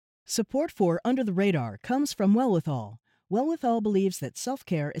Support for Under the Radar comes from Wellwithal. Wellwithal believes that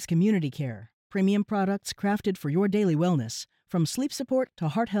self-care is community care. Premium products crafted for your daily wellness, from sleep support to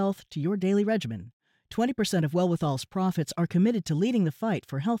heart health to your daily regimen. 20% of Wellwithal's profits are committed to leading the fight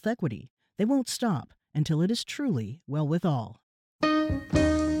for health equity. They won't stop until it is truly well with all.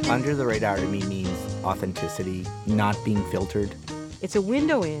 Under the radar to me means authenticity, not being filtered. It's a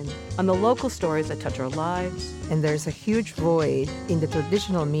window in on the local stories that touch our lives. And there's a huge void in the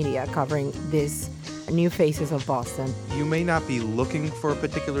traditional media covering these new faces of Boston. You may not be looking for a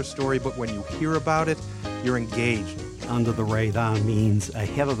particular story, but when you hear about it, you're engaged. Under the radar means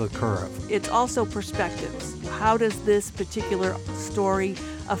ahead of the curve. It's also perspectives. How does this particular story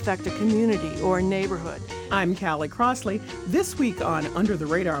affect a community or a neighborhood? I'm Callie Crossley. This week on Under the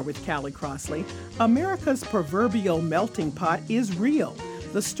Radar with Callie Crossley, America's proverbial melting pot is real.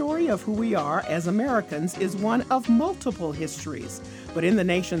 The story of who we are as Americans is one of multiple histories. But in the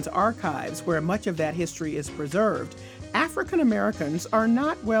nation's archives, where much of that history is preserved, African Americans are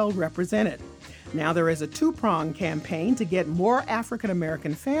not well represented. Now there is a two-pronged campaign to get more African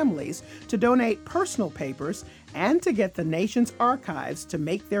American families to donate personal papers and to get the nation's archives to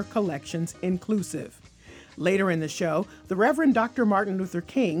make their collections inclusive. Later in the show, the Reverend Dr. Martin Luther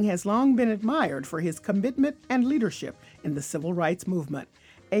King has long been admired for his commitment and leadership in the civil rights movement,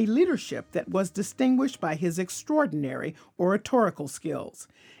 a leadership that was distinguished by his extraordinary oratorical skills.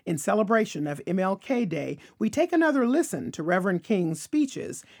 In celebration of MLK Day, we take another listen to Reverend King's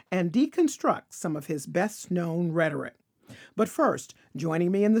speeches and deconstruct some of his best-known rhetoric. But first,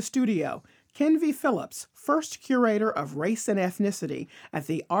 joining me in the studio, Kenvi Phillips, first curator of race and ethnicity at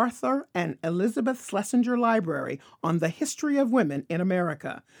the Arthur and Elizabeth Schlesinger Library on the history of women in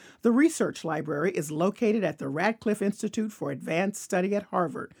America. The research library is located at the Radcliffe Institute for Advanced Study at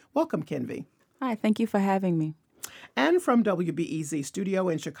Harvard. Welcome, Kenvi. Hi, thank you for having me. And from WBEZ Studio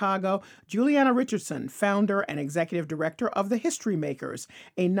in Chicago, Juliana Richardson, founder and executive director of The History Makers,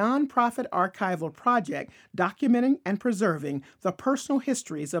 a nonprofit archival project documenting and preserving the personal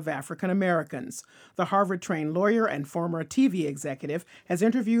histories of African Americans. The Harvard-trained lawyer and former TV executive has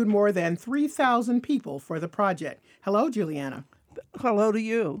interviewed more than 3,000 people for the project. Hello, Juliana. Hello to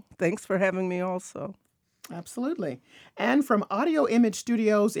you. Thanks for having me also. Absolutely. And from Audio Image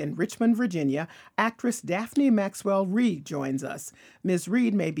Studios in Richmond, Virginia, actress Daphne Maxwell Reid joins us. Ms.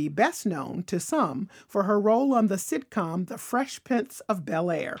 Reid may be best known to some for her role on the sitcom The Fresh Prince of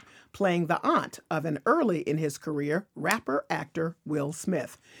Bel-Air, playing the aunt of an early in his career rapper-actor Will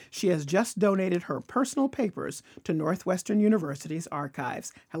Smith. She has just donated her personal papers to Northwestern University's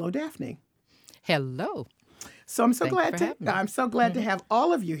archives. Hello, Daphne. Hello. So I'm so glad to have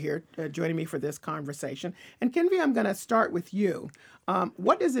all of you here joining me for this conversation. And Kenvi, I'm going to start with you.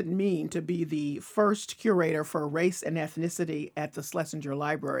 What does it mean to be the first curator for race and ethnicity at the Schlesinger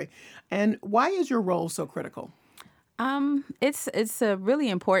Library? And why is your role so critical? It's a really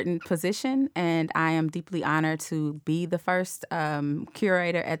important position, and I am deeply honored to be the first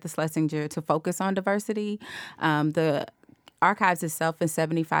curator at the Schlesinger to focus on diversity. The Archives itself is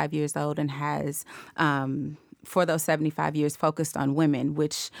 75 years old and has, for those 75 years, focused on women,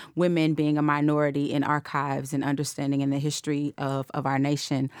 which women being a minority in archives and understanding in the history of our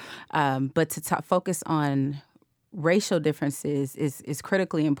nation. But to focus on racial differences is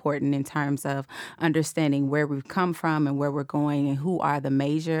critically important in terms of understanding where we've come from and where we're going and who are the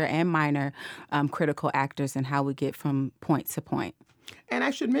major and minor critical actors and how we get from point to point. And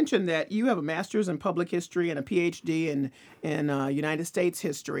I should mention that you have a master's in public history and a PhD in United States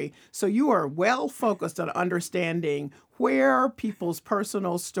history. So you are well focused on understanding where people's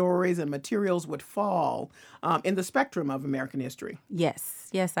personal stories and materials would fall in the spectrum of American history.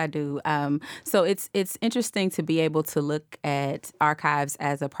 Yes, I do. So it's interesting to be able to look at archives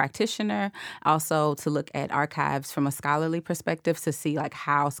as a practitioner, also to look at archives from a scholarly perspective to see like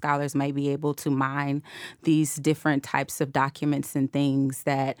how scholars may be able to mine these different types of documents and things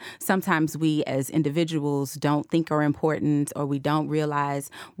that sometimes we as individuals don't think are important, or we don't realize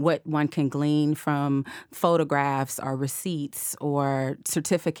what one can glean from photographs or receipts or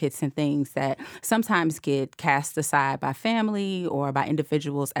certificates and things that sometimes get cast aside by family or by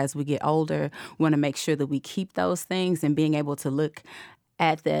individuals as we get older. We want to make sure that we keep those things, and being able to look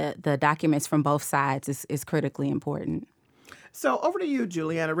at the documents from both sides is critically important. So over to you,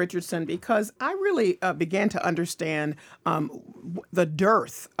 Juliana Richardson, because I really began to understand the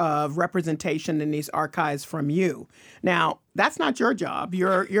dearth of representation in these archives from you. Now, that's not your job.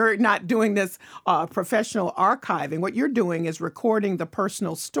 You're not doing this professional archiving. What you're doing is recording the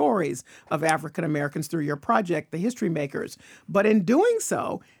personal stories of African Americans through your project, The History Makers. But in doing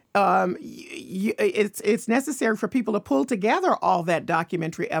so, it's necessary for people to pull together all that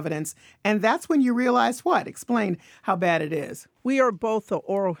documentary evidence, and that's when you realize what? Explain how bad it is. We are both an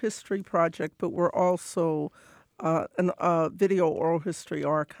oral history project, but we're also a video oral history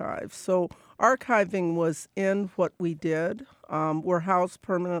archive. So archiving was in what we did. We're housed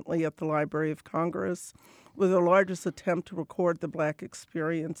permanently at the Library of Congress with the largest attempt to record the Black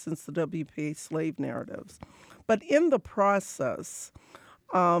experience since the WPA slave narratives. But in the process,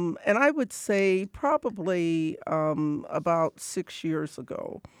 and I would say probably about 6 years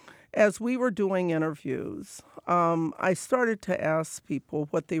ago, as we were doing interviews, I started to ask people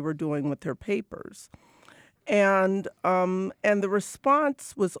what they were doing with their papers. And the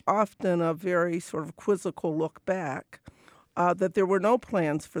response was often a very sort of quizzical look back, that there were no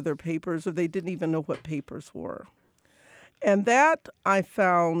plans for their papers or they didn't even know what papers were. And that I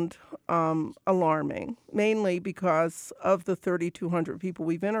found alarming, mainly because of the 3,200 people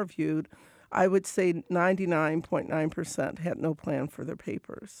we've interviewed, I would say 99.9% had no plan for their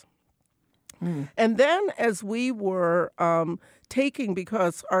papers. And then as we were taking,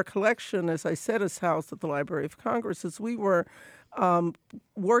 because our collection, as I said, is housed at the Library of Congress, as we were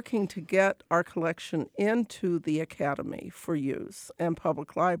working to get our collection into the Academy for use and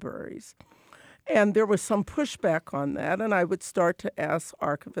public libraries. And there was some pushback on that, and I would start to ask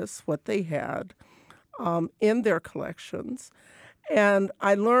archivists what they had in their collections. And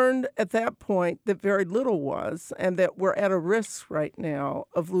I learned at that point that very little was, and that we're at a risk right now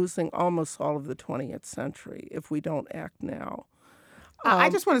of losing almost all of the 20th century if we don't act now.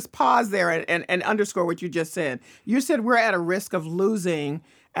 I just want to pause there and underscore what you just said. You said we're at a risk of losing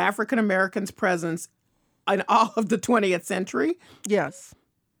African Americans' presence in all of the 20th century? Yes.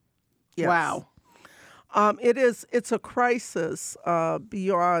 Wow. It's a crisis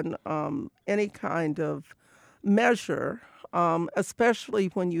beyond any kind of measure,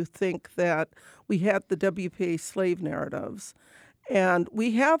 especially when you think that we had the WPA slave narratives. And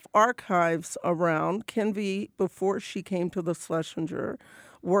we have archives around. Kinvey, before she came to the Schlesinger,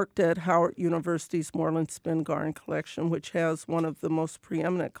 worked at Howard University's Moreland Spingarn collection, which has one of the most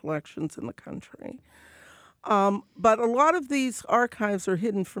preeminent collections in the country. But a lot of these archives are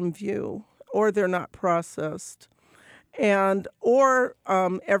hidden from view, or they're not processed. Or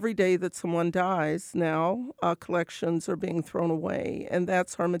every day that someone dies now, collections are being thrown away, and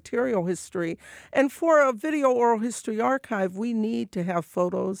that's our material history. And for a video oral history archive, we need to have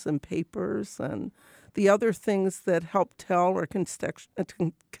photos and papers and the other things that help tell or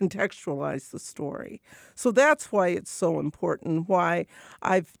contextualize the story. So that's why it's so important, why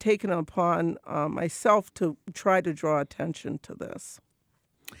I've taken upon myself to try to draw attention to this.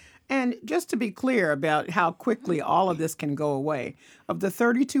 And just to be clear about how quickly all of this can go away, of the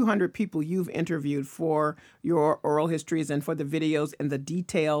 3,200 people you've interviewed for your oral histories and for the videos and the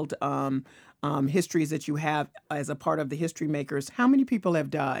detailed histories that you have as a part of the History Makers, how many people have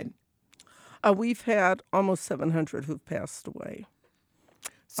died? We've had almost 700 who've passed away.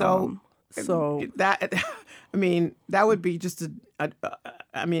 So that, I mean, that would be just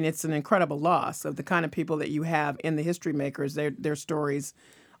it's an incredible loss of the kind of people that you have in the History Makers, their stories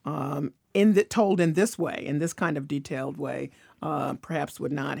told in this way, in this kind of detailed way, perhaps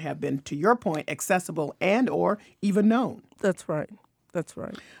would not have been, to your point, accessible and or even known. That's right. That's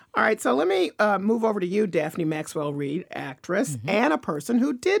right. All right, so let me move over to you, Daphne Maxwell Reid, actress, and a person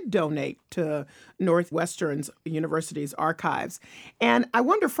who did donate to Northwestern University's archives. And I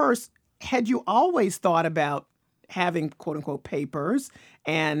wonder first, had you always thought about having quote-unquote papers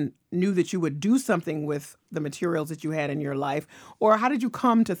and knew that you would do something with the materials that you had in your life? Or how did you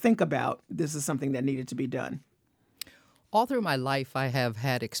come to think about this is something that needed to be done? All through my life, I have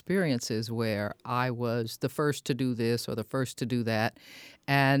had experiences where I was the first to do this or the first to do that,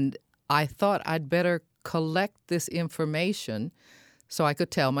 and I thought I'd better collect this information so I could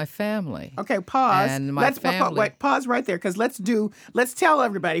tell my family. Okay, pause. And my family. Pause right there, because let's tell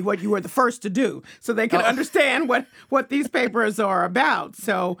everybody what you were the first to do, so they can understand what these papers are about.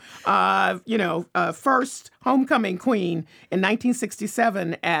 So, first homecoming queen in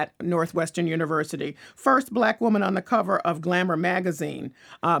 1967 at Northwestern University, first Black woman on the cover of Glamour magazine.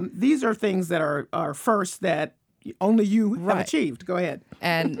 These are things that are first that only you have achieved. Go ahead.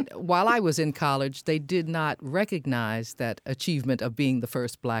 And while I was in college, they did not recognize that achievement of being the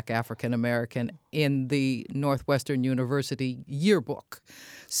first Black African American in the Northwestern University yearbook.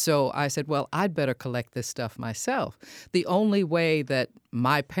 So I said, well, I'd better collect this stuff myself. The only way that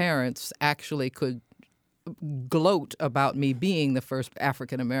my parents actually could gloat about me being the first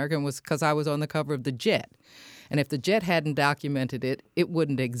African American was because I was on the cover of the Jet. And if the Jet hadn't documented it, it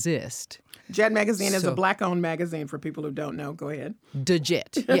wouldn't exist. Jet magazine is a black-owned magazine for people who don't know. Go ahead. The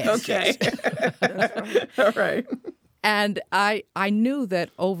Jet, yes. Okay. Yes. All right. And I knew that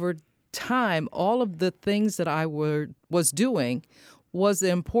over time, all of the things that I was doing was an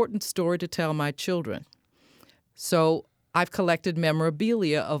important story to tell my children. So I've collected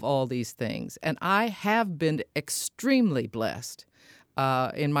memorabilia of all these things, and I have been extremely blessed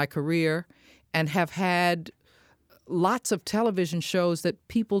in my career and have had lots of television shows that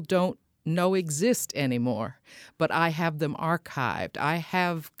people don't know exist anymore, but I have them archived. I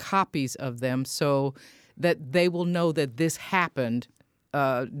have copies of them so that they will know that this happened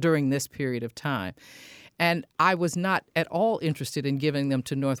during this period of time. And I was not at all interested in giving them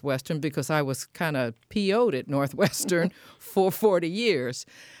to Northwestern because I was kind of PO'd at Northwestern for 40 years.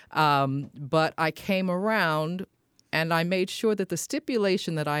 But I came around and I made sure that the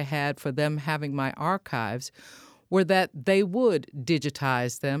stipulation that I had for them having my archives were that they would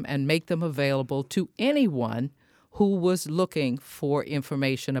digitize them and make them available to anyone who was looking for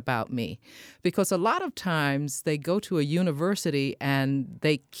information about me. Because a lot of times they go to a university and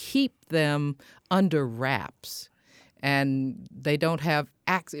they keep them under wraps, and they don't have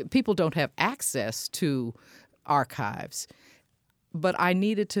people don't have access to archives. But I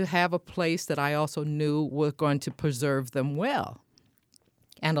needed to have a place that I also knew was going to preserve them well.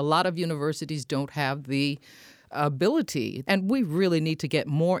 And a lot of universities don't have the ability, and we really need to get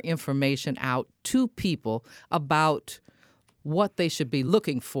more information out to people about what they should be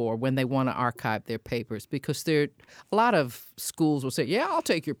looking for when they want to archive their papers, because a lot of schools will say, yeah, I'll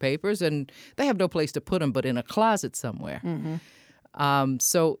take your papers, and they have no place to put them but in a closet somewhere. Mm-hmm.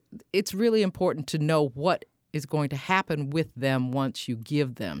 So it's really important to know what is going to happen with them once you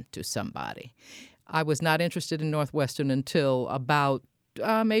give them to somebody. I was not interested in Northwestern until about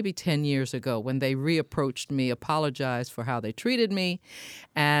maybe 10 years ago when they reapproached me, apologized for how they treated me,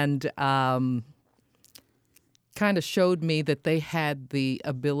 and kind of showed me that they had the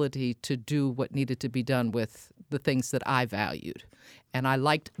ability to do what needed to be done with the things that I valued. And I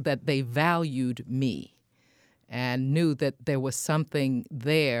liked that they valued me and knew that there was something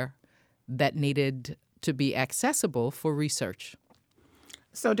there that needed to be accessible for research.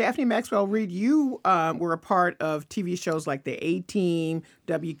 So, Daphne Maxwell Reid, you were a part of TV shows like The A-Team,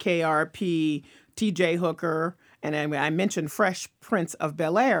 WKRP, T.J. Hooker, and I mentioned Fresh Prince of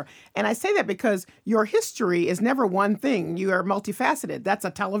Bel-Air. And I say that because your history is never one thing. You are multifaceted. That's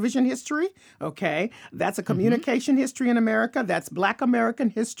a television history, okay? That's a communication history in America. That's Black American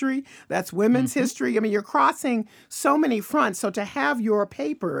history. That's women's history. I mean, you're crossing so many fronts. So to have your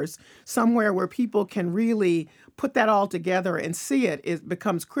papers somewhere where people can really put that all together and see it, it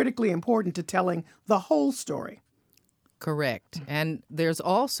becomes critically important to telling the whole story. Correct. And there's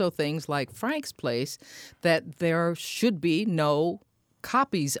also things like Frank's Place that there should be no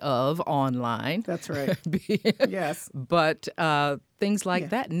copies of online. That's right. Yes. But things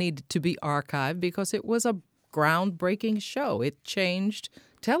like that needed to be archived because it was a groundbreaking show. It changed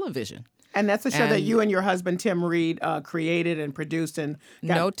television. And that's a show that you and your husband, Tim Reid, created and produced.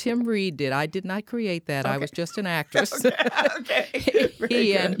 No, Tim Reid did. I did not create that. Okay. I was just an actress. Okay.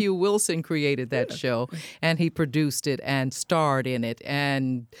 He and Hugh Wilson created that show, and he produced it and starred in it.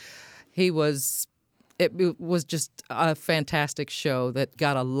 And it was just a fantastic show that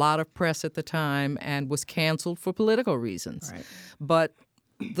got a lot of press at the time and was canceled for political reasons. Right. But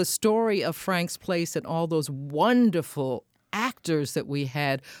the story of Frank's Place and all those wonderful actors that we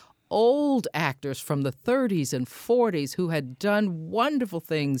had, old actors from the 30s and 40s who had done wonderful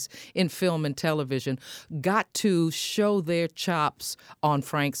things in film and television, got to show their chops on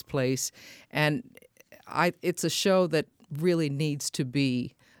Frank's Place. And it's a show that really needs to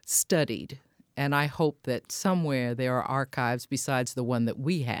be studied. And I hope that somewhere there are archives besides the one that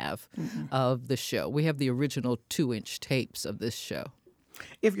we have of the show. We have the original 2-inch tapes of this show.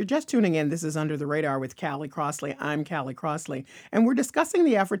 If you're just tuning in, this is Under the Radar with Callie Crossley. I'm Callie Crossley, and we're discussing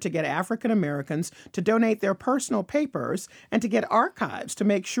the effort to get African Americans to donate their personal papers and to get archives to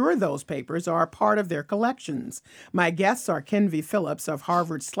make sure those papers are part of their collections. My guests are Ken V. Phillips of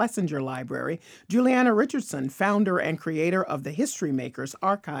Harvard Schlesinger Library, Juliana Richardson, founder and creator of the History Makers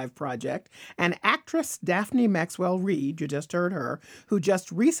Archive Project, and actress Daphne Maxwell Reid, you just heard her, who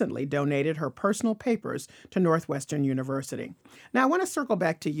just recently donated her personal papers to Northwestern University. Now, I want to circle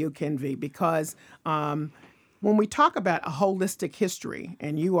back to you, Ken V, because when we talk about a holistic history,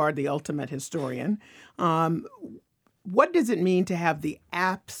 and you are the ultimate historian, what does it mean to have the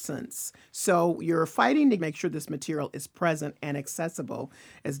absence? So you're fighting to make sure this material is present and accessible,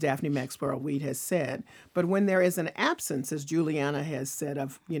 as Daphne Maxwell Reid has said. But when there is an absence, as Juliana has said,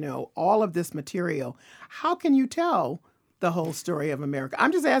 of, all of this material, how can you tell the whole story of America?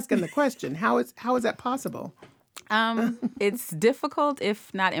 I'm just asking the question. How is that possible? It's difficult,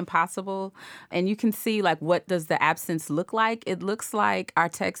 if not impossible. And you can see, what does the absence look like? It looks like our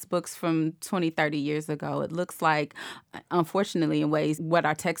textbooks from 20, 30 years ago. It looks like, unfortunately, in ways, what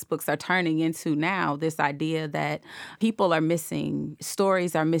our textbooks are turning into now, this idea that people are missing,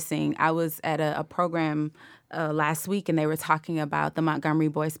 stories are missing. I was at a program last week, and they were talking about the Montgomery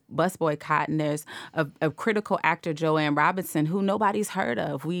bus boycott, and there's a critical actor, Joanne Robinson, who nobody's heard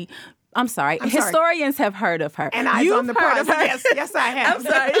of. Historians have heard of her. And Eyes on the Prize. Yes, I have. I'm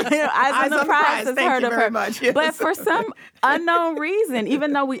sorry. Eyes on the Prize has heard of her. Much, yes. But for some unknown reason,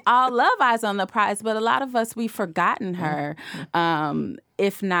 even though we all love Eyes on the Prize, but a lot of us, we've forgotten her.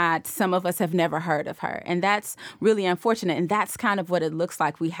 If not, some of us have never heard of her. And that's really unfortunate. And that's kind of what it looks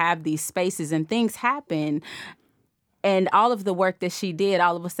like. We have these spaces and things happen. And all of the work that she did,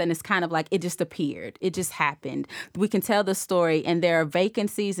 all of a sudden, it's kind of like it just appeared. It just happened. We can tell the story, and there are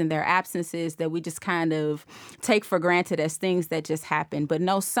vacancies and there are absences that we just kind of take for granted as things that just happened. But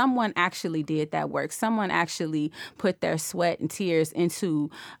no, someone actually did that work. Someone actually put their sweat and tears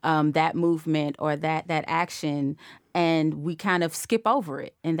into that movement or that action. And we kind of skip over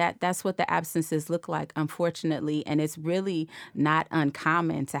it. And that's what the absences look like, unfortunately. And it's really not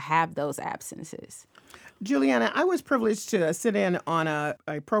uncommon to have those absences. Juliana, I was privileged to sit in on a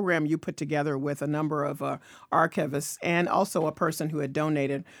program you put together with a number of archivists and also a person who had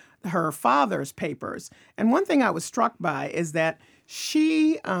donated her father's papers. And one thing I was struck by is that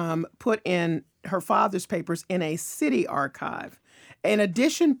she put in her father's papers in a city archive, in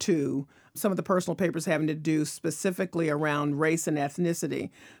addition to some of the personal papers having to do specifically around race and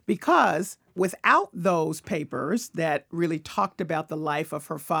ethnicity, because without those papers that really talked about the life of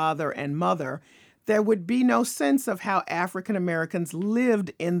her father and mother, there would be no sense of how African Americans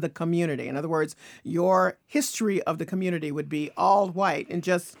lived in the community. In other words, your history of the community would be all white and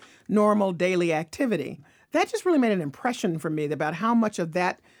just normal daily activity. That just really made an impression for me about how much of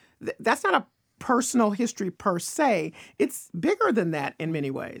that's not a personal history per se. It's bigger than that in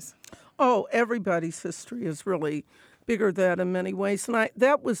many ways. Oh, everybody's history is really bigger than that in many ways. And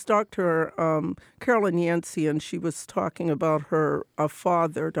that was Dr. Carolyn Yancey, and she was talking about her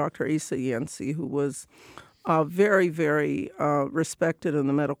father, Dr. Asa Yancey, who was very, very respected in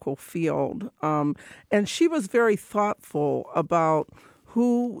the medical field. And she was very thoughtful about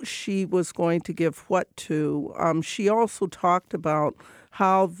who she was going to give what to. She also talked about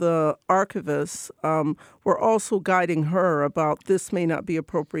how the archivists were also guiding her about this may not be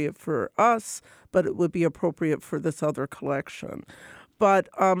appropriate for us, but it would be appropriate for this other collection. But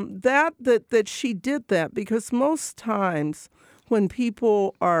that she did that because most times when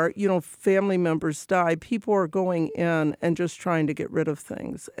people are, family members die, people are going in and just trying to get rid of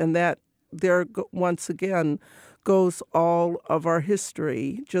things. And that there, once again, goes all of our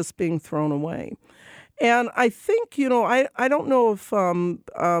history just being thrown away. And I think, I don't know if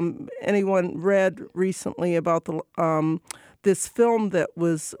anyone read recently about this film that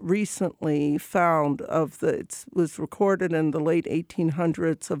was recently found it was recorded in the late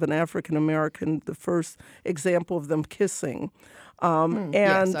 1800s of an African American, the first example of them kissing.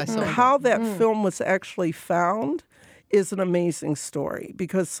 Yes, I saw how that film was actually found is an amazing story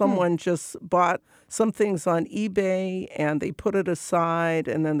because someone just bought some things on eBay and they put it aside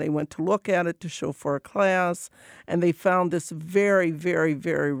and then they went to look at it to show for a class and they found this very, very,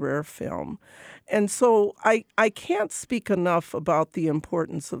 very rare film. And so I can't speak enough about the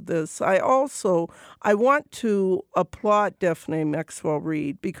importance of this. I want to applaud Daphne Maxwell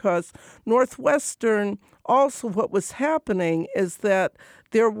Reid because Northwestern, also what was happening is that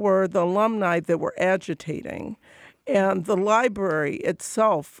there were the alumni that were agitating. And the library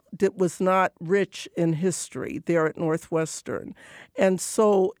itself was not rich in history there at Northwestern. And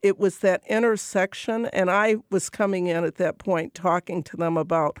so it was that intersection, and I was coming in at that point talking to them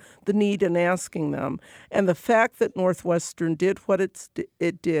about the need and asking them. And the fact that Northwestern did what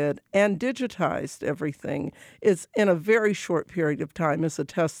it did and digitized everything is, in a very short period of time, is a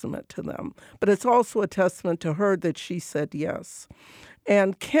testament to them. But it's also a testament to her that she said yes.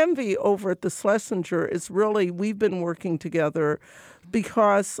 And Kenvi over at the Schlesinger is really, we've been working together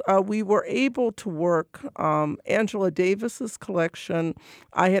because we were able to work Angela Davis's collection.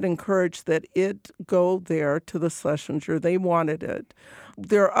 I had encouraged that it go there to the Schlesinger. They wanted it.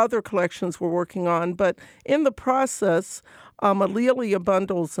 There are other collections we're working on, but in the process, Alelia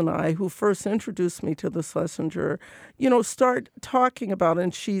Bundles and I, who first introduced me to the Schlesinger, start talking about it,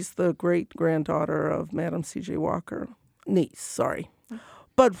 and she's the great-granddaughter of Madam C.J. Walker. Niece, sorry.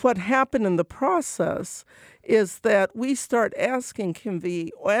 But what happened in the process is that we start asking Kinvi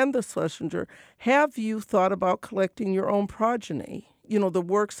and the Schlesinger, have you thought about collecting your own progeny? The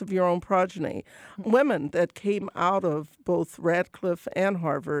works of your own progeny, women that came out of both Radcliffe and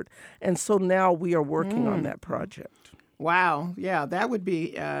Harvard. And so now we are working on that project. Wow. Yeah, that would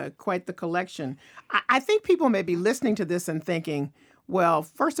be quite the collection. I think people may be listening to this and thinking, well,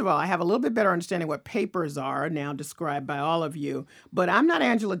 first of all, I have a little bit better understanding what papers are now described by all of you, but I'm not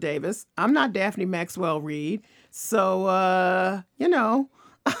Angela Davis. I'm not Daphne Maxwell Reid. So,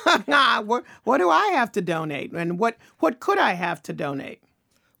 what do I have to donate? And what could I have to donate?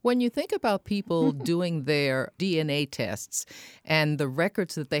 When you think about people doing their DNA tests and the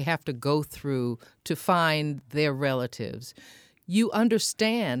records that they have to go through to find their relatives, you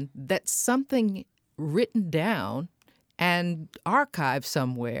understand that something written down and archived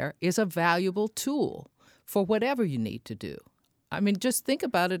somewhere is a valuable tool for whatever you need to do. I mean, just think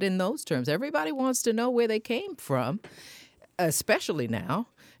about it in those terms. Everybody wants to know where they came from, especially now.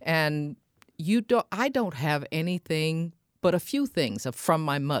 And I don't have anything but a few things from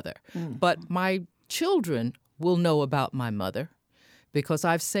my mother. But my children will know about my mother because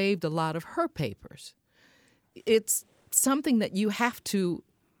I've saved a lot of her papers. It's something that you have to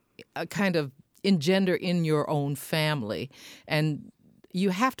kind of engender in your own family, and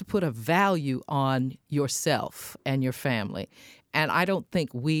you have to put a value on yourself and your family. And I don't think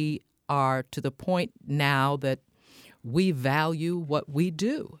we are to the point now that we value what we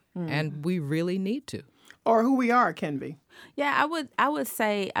do, and we really need to. Or who we are, Kinvi. Yeah, I would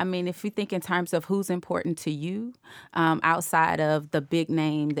say, I mean, if you think in terms of who's important to you, outside of the big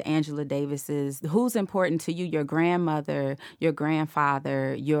name, the Angela Davises, who's important to you, your grandmother, your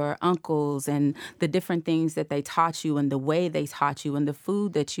grandfather, your uncles, and the different things that they taught you and the way they taught you and the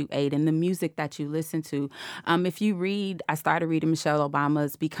food that you ate and the music that you listened to. If you read, I started reading Michelle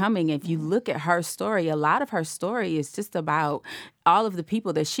Obama's Becoming. If you look at her story, a lot of her story is just about all of the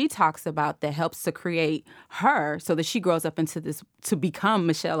people that she talks about that helps to create her so that she grows up into this to become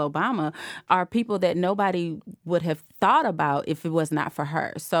Michelle Obama are people that nobody would have thought about if it was not for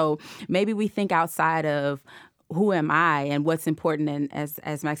her. So maybe we think outside of who am I and what's important, and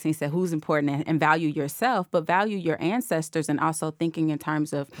as Maxine said, who's important, and value yourself, but value your ancestors, and also thinking in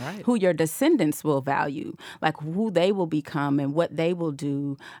terms of who your descendants will value, like who they will become and what they will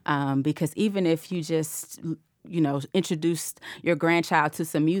do. Because even if you just introduced your grandchild to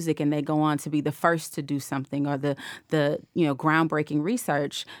some music and they go on to be the first to do something, or the groundbreaking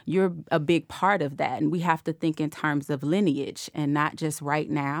research, you're a big part of that. And we have to think in terms of lineage and not just right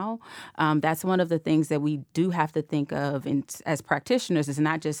now. That's one of the things that we do have to think of as practitioners, is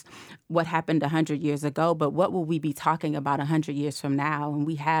not just what happened 100 years ago, but what will we be talking about 100 years from now? And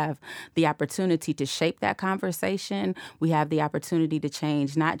we have the opportunity to shape that conversation. We have the opportunity to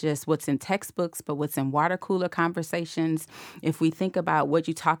change not just what's in textbooks, but what's in water cooler conversations. If we think about what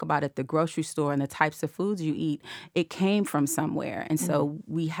you talk about at the grocery store and the types of foods you eat, it came from somewhere. And so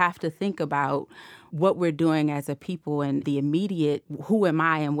we have to think about what we're doing as a people and the immediate, who am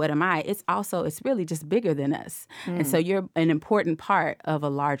I and what am I? It's really just bigger than us. And so you're an important part of a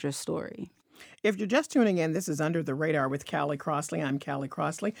larger story. If you're just tuning in, this is Under the Radar with Callie Crossley. I'm Callie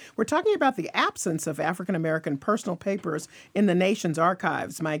Crossley. We're talking about the absence of African-American personal papers in the nation's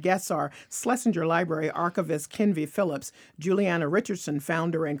archives. My guests are Schlesinger Library archivist Kinvi Phillips, Juliana Richardson,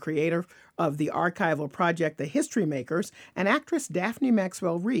 founder and creator of the archival project The History Makers, and actress Daphne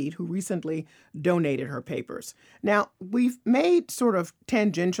Maxwell Reid, who recently donated her papers. Now, we've made sort of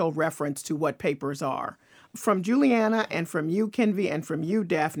tangential reference to what papers are. From Juliana and from you, Kinvi, and from you,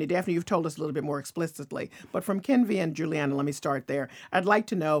 Daphne. Daphne, you've told us a little bit more explicitly. But from Kinvi and Juliana, let me start there. I'd like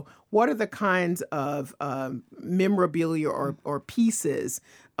to know, what are the kinds of memorabilia or pieces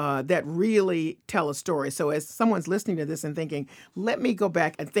that really tell a story? So as someone's listening to this and thinking, let me go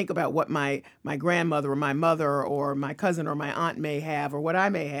back and think about what my grandmother or my mother or my cousin or my aunt may have, or what I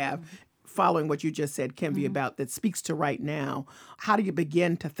may have, following what you just said, Kinvi, about that speaks to right now. How do you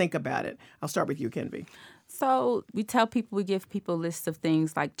begin to think about it? I'll start with you, Kinvi. So we give people lists of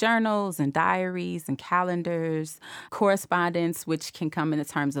things like journals and diaries and calendars, correspondence, which can come in the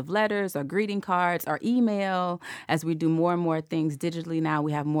terms of letters or greeting cards or email. As we do more and more things digitally now,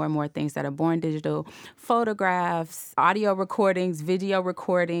 we have more and more things that are born digital, photographs, audio recordings, video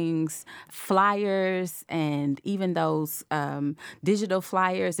recordings, flyers, and even those digital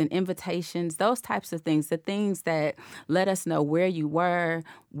flyers and invitations, those types of things, the things that let us know where you were,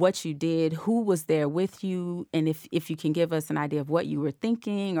 what you did, who was there with you, you, and if you can give us an idea of what you were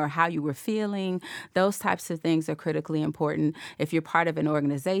thinking or how you were feeling, those types of things are critically important. If you're part of an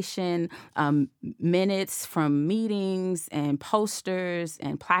organization, minutes from meetings and posters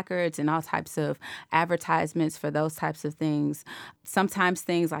and placards and all types of advertisements for those types of things. Sometimes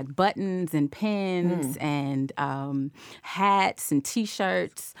things like buttons and pins and hats and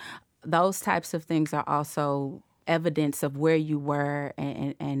T-shirts, those types of things are also evidence of where you were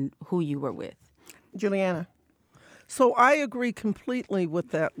and who you were with. Juliana. So I agree completely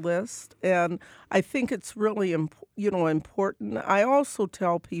with that list, and I think it's really important. I also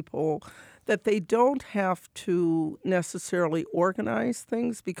tell people that they don't have to necessarily organize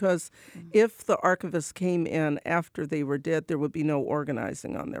things, because if the archivist came in after they were dead, there would be no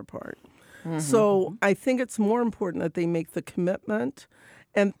organizing on their part. So I think it's more important that they make the commitment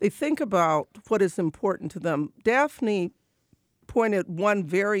and they think about what is important to them. Daphne pointed one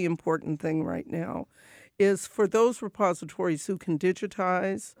very important thing right now is for those repositories who can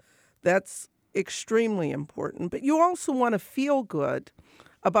digitize, that's extremely important. But you also want to feel good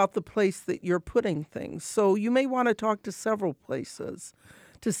about the place that you're putting things. So you may want to talk to several places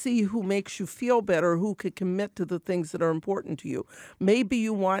to see who makes you feel better, who could commit to the things that are important to you. Maybe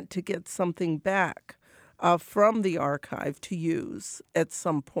you want to get something back from the archive to use at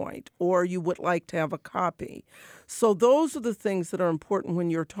some point, or you would like to have a copy. So those are the things that are important when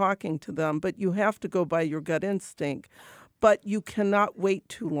you're talking to them, but you have to go by your gut instinct. But you cannot wait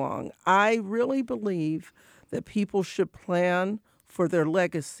too long. I really believe that people should plan for their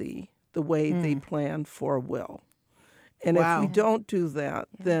legacy the way they plan for a will. And if we don't do that,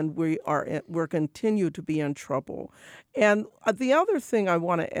 then we're continue to be in trouble. And the other thing I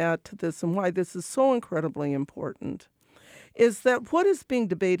want to add to this, and why this is so incredibly important, is that what is being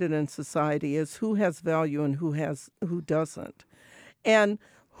debated in society is who has value and who doesn't. And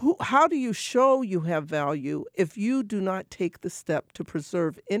how do you show you have value if you do not take the step to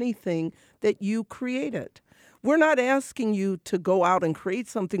preserve anything that you created? We're not asking you to go out and create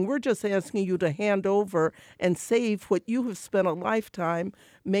something. We're just asking you to hand over and save what you have spent a lifetime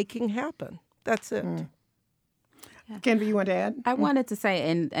making happen. That's it. Kenvi, you want to add? I wanted to say,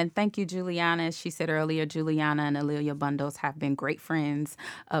 and thank you, Juliana. As she said earlier, Juliana and A'Lelia Bundles have been great friends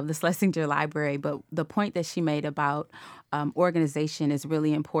of the Schlesinger Library. But the point that she made about organization is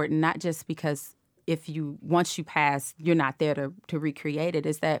really important, not just because once you pass, you're not there to recreate it,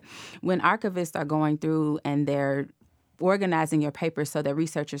 is that when archivists are going through and they're organizing your paper so that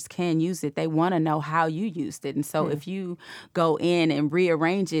researchers can use it, they want to know how you used it. And so if you go in and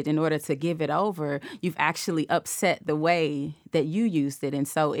rearrange it in order to give it over, you've actually upset the way that you used it. And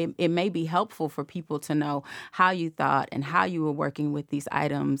so it may be helpful for people to know how you thought and how you were working with these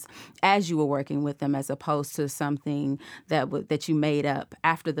items as you were working with them, as opposed to something that you made up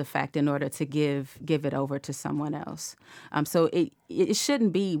after the fact in order to give it over to someone else. So it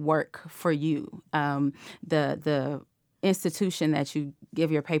shouldn't be work for you. The institution that you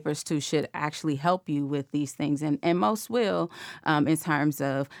give your papers to should actually help you with these things. And most will, in terms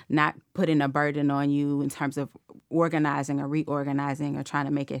of not putting a burden on you in terms of organizing or reorganizing or trying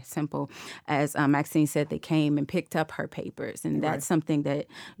to make it simple. As Maxine said, they came and picked up her papers, and that's something that,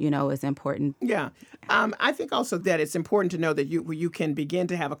 is important. Yeah. I think also that it's important to know that you can begin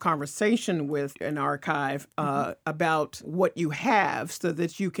to have a conversation with an archive about what you have so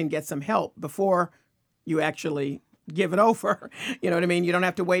that you can get some help before you actually give it over. You know what I mean? You don't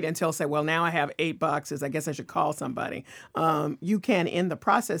have to wait until, say, well, now I have 8 boxes. I guess I should call somebody. You can, in the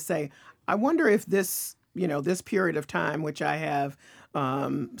process, say, I wonder if this period of time, which I have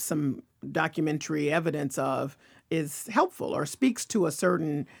some documentary evidence of, is helpful or speaks to a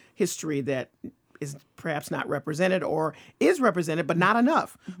certain history that is perhaps not represented or is represented, but not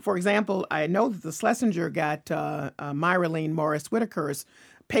enough. For example, I know that the Schlesinger got Myraline Morris Whitaker's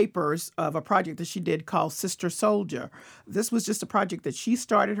papers of a project that she did called Sister Soldier. This was just a project that she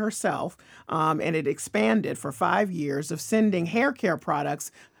started herself, and it expanded for 5 years of sending hair care products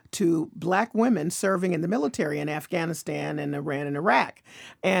to Black women serving in the military in Afghanistan and Iran and Iraq.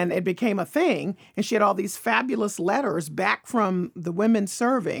 And it became a thing, and she had all these fabulous letters back from the women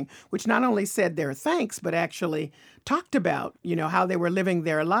serving, which not only said their thanks, but actually talked about, how they were living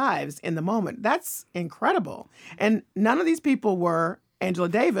their lives in the moment. That's incredible. And none of these people were Angela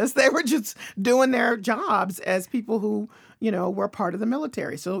Davis. They were just doing their jobs as people who, were part of the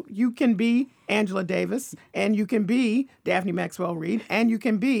military. So you can be Angela Davis, and you can be Daphne Maxwell Reid, and you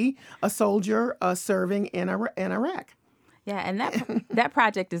can be a soldier serving in Iraq. Yeah, and that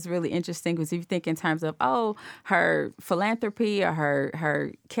project is really interesting because if you think in terms of, her philanthropy or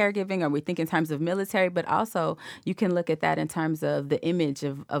her caregiving, or we think in terms of military, but also you can look at that in terms of the image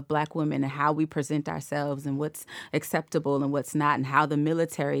of Black women and how we present ourselves and what's acceptable and what's not, and how the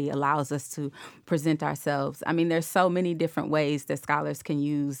military allows us to present ourselves. I mean, there's so many different ways that scholars can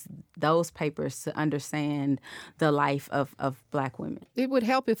use those papers to understand the life of Black women. It would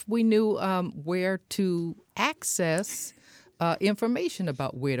help if we knew where to access information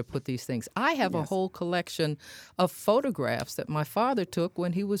about where to put these things. I have a whole collection of photographs that my father took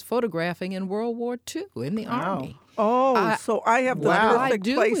when he was photographing in World War II in the Army. Oh, so I have the perfect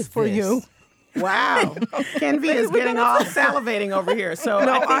place for you. Wow. Kenvi is getting all salivating over here. So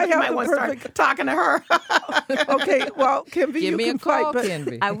I think you might want to start talking to her. Okay, well, Kenvi, Give me can a call, fight,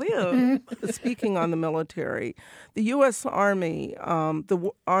 Kenvi. I will. Speaking on the military, the U.S. Army,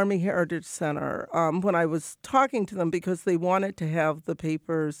 the Army Heritage Center, when I was talking to them, because they wanted to have the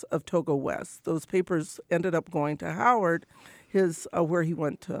papers of Togo West, those papers ended up going to Howard, where he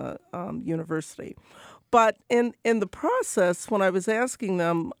went to university. But in the process, when I was asking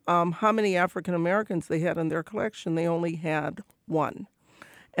them how many African Americans they had in their collection, they only had one,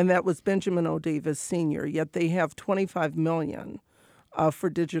 and that was Benjamin O. Davis Sr., yet they have 25 million for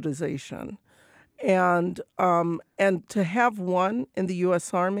digitization. And to have one in the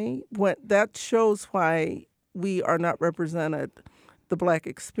U.S. Army, that shows why we are not represented, the Black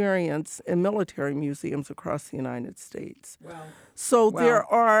experience, in military museums across the United States. There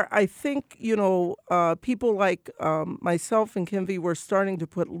are, I think, people like myself and Kenvi were starting to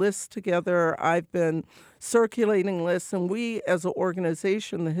put lists together. I've been circulating lists, and we as an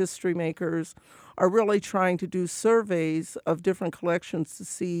organization, the History Makers, are really trying to do surveys of different collections to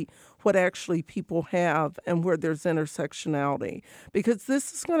see what actually people have and where there's intersectionality. Because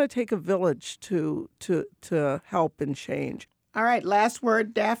this is going to take a village to help and change. All right, last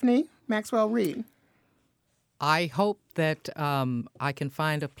word, Daphne Maxwell Reid. I hope that I can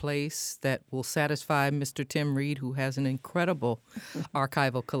find a place that will satisfy Mr. Tim Reid, who has an incredible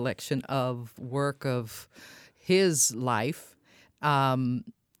archival collection of work of his life. And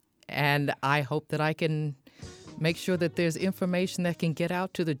I hope that I can make sure that there's information that can get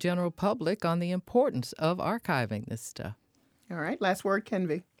out to the general public on the importance of archiving this stuff. All right, last word,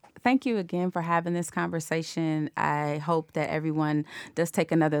 Kenvi. Thank you again for having this conversation. I hope that everyone does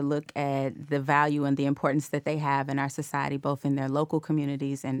take another look at the value and the importance that they have in our society, both in their local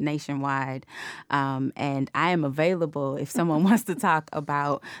communities and nationwide. And I am available if someone wants to talk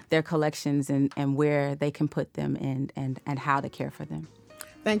about their collections and where they can put them and how to care for them.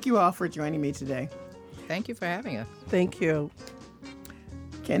 Thank you all for joining me today. Thank you for having us. Thank you.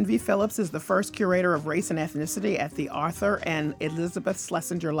 Kenvi Phillips is the first curator of race and ethnicity at the Arthur and Elizabeth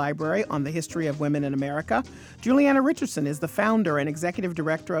Schlesinger Library on the History of Women in America. Juliana Richardson is the founder and executive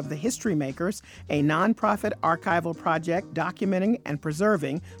director of the History Makers, a nonprofit archival project documenting and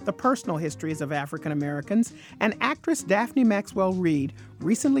preserving the personal histories of African Americans. And actress Daphne Maxwell Reid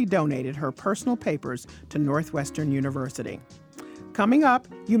recently donated her personal papers to Northwestern University. Coming up,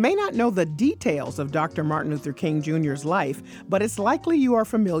 you may not know the details of Dr. Martin Luther King Jr.'s life, but it's likely you are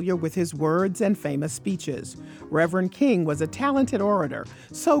familiar with his words and famous speeches. Reverend King was a talented orator,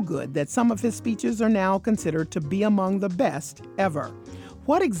 so good that some of his speeches are now considered to be among the best ever.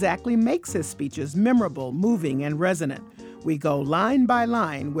 What exactly makes his speeches memorable, moving, and resonant? We go line by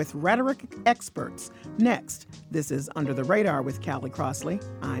line with rhetoric experts. Next, this is Under the Radar with Callie Crossley.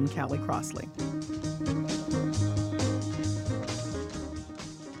 I'm Callie Crossley.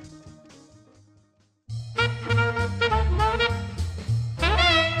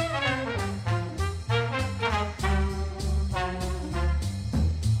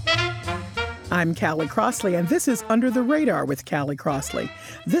 I'm Callie Crossley, and this is Under the Radar with Callie Crossley.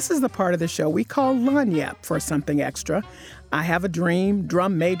 This is the part of the show we call Lagniappe for something extra. I have a dream,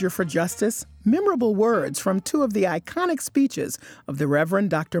 drum major for justice, memorable words from two of the iconic speeches of the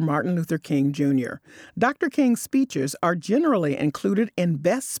Reverend Dr. Martin Luther King Jr. Dr. King's speeches are generally included in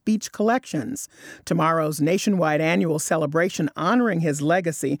best speech collections. Tomorrow's nationwide annual celebration honoring his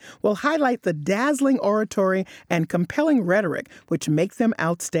legacy will highlight the dazzling oratory and compelling rhetoric which make them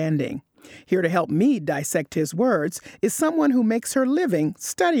outstanding. Here to help me dissect his words is someone who makes her living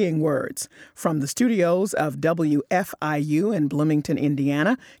studying words. From the studios of WFIU in Bloomington,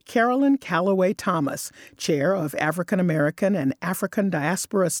 Indiana, Carolyn Calloway Thomas, Chair of African American and African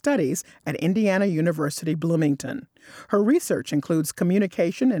Diaspora Studies at Indiana University, Bloomington. Her research includes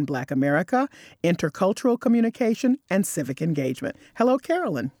communication in Black America, intercultural communication, and civic engagement. Hello,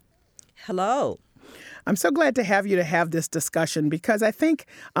 Carolyn. Hello. I'm so glad to have you to have this discussion because I think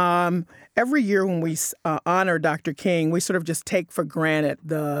every year when we honor Dr. King, we sort of just take for granted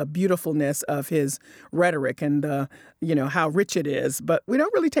the beautifulness of his rhetoric and how rich it is. But we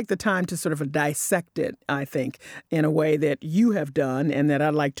don't really take the time to sort of dissect it, I think, in a way that you have done and that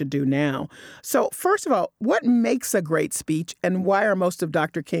I'd like to do now. So first of all, what makes a great speech and why are most of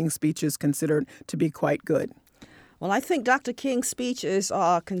Dr. King's speeches considered to be quite good? Well, I think Dr. King's speeches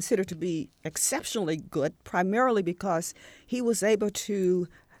are considered to be exceptionally good, primarily because he was able to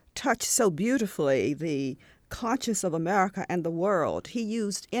touch so beautifully the conscience of America and the world. He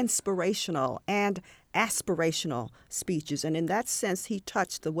used inspirational and aspirational speeches, and in that sense, he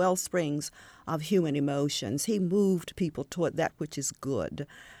touched the well springs of human emotions. He moved people toward that which is good.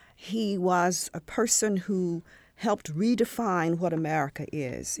 He was a person who helped redefine what America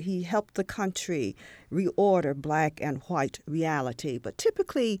is. He helped the country reorder black and white reality. But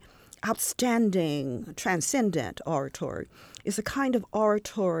typically, outstanding, transcendent oratory is a kind of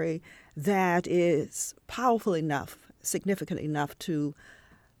oratory that is powerful enough, significant enough to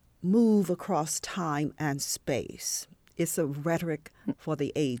move across time and space. It's a rhetoric for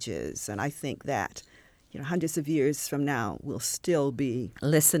the ages, and I think that hundreds of years from now, we'll still be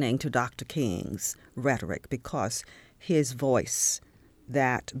listening to Dr. King's rhetoric because his voice,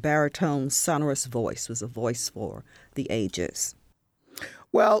 that baritone, sonorous voice, was a voice for the ages.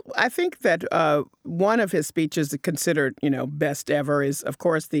 Well, I think that one of his speeches considered, best ever is, of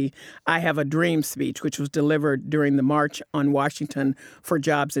course, the I Have a Dream speech, which was delivered during the March on Washington for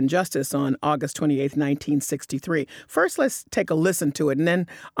Jobs and Justice on August 28th, 1963. First, let's take a listen to it, and then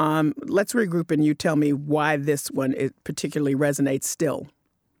let's regroup and you tell me why this one particularly resonates still.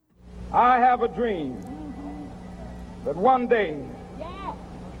 I have a dream that one day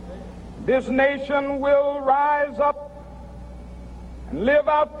this nation will rise up and live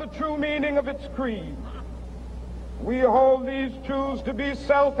out the true meaning of its creed. We hold these truths to be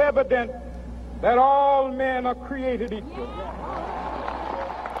self-evident, that all men are created equal.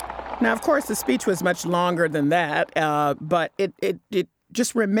 Now, of course, the speech was much longer than that, but it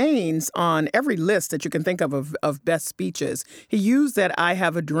just remains on every list that you can think of best speeches. He used that I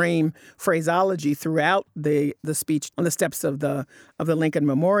Have a Dream phraseology throughout the speech on the steps of the Lincoln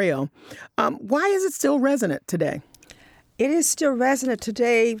Memorial. Why is it still resonant today? It is still resonant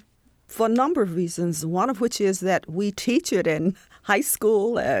today for a number of reasons, one of which is that we teach it in high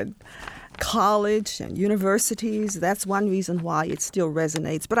school and college and universities. That's one reason why it still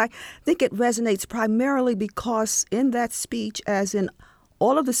resonates. But I think it resonates primarily because in that speech, as in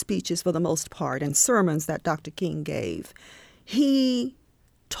all of the speeches for the most part and sermons that Dr. King gave, he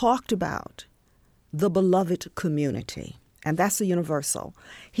talked about the beloved community. And that's a universal.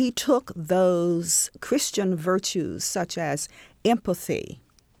 He took those Christian virtues such as empathy,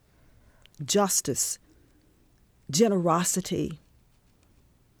 justice, generosity,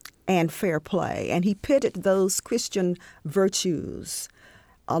 and fair play, and he pitted those Christian virtues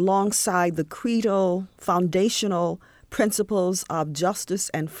alongside the creedal, foundational principles of justice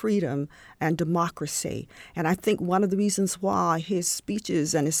and freedom and democracy. And I think one of the reasons why his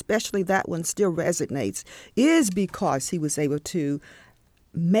speeches, and especially that one, still resonates is because he was able to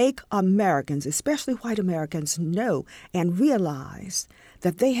make Americans, especially white Americans, know and realize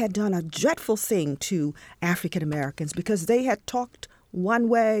that they had done a dreadful thing to African Americans because they had talked one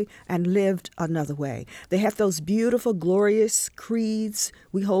way and lived another way. They have those beautiful, glorious creeds.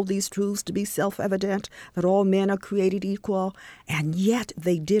 We hold these truths to be self-evident, that all men are created equal, and yet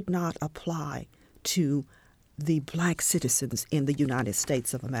they did not apply to the black citizens in the United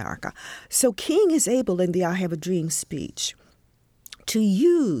States of America. So King is able in the I Have a Dream speech to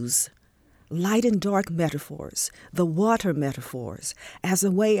use light and dark metaphors, the water metaphors, as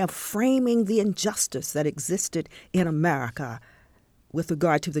a way of framing the injustice that existed in America with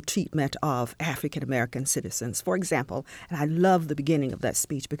regard to the treatment of African American citizens. For example, and I love the beginning of that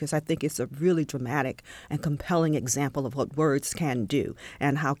speech because I think it's a really dramatic and compelling example of what words can do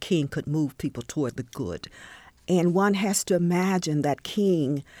and how King could move people toward the good. And one has to imagine that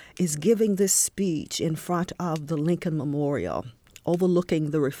King is giving this speech in front of the Lincoln Memorial,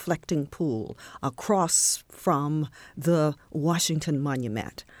 overlooking the reflecting pool across from the Washington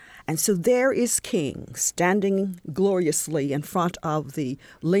Monument. And so there is King standing gloriously in front of the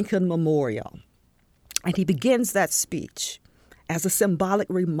Lincoln Memorial. And he begins that speech as a symbolic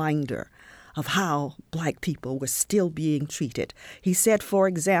reminder of how black people were still being treated. He said, for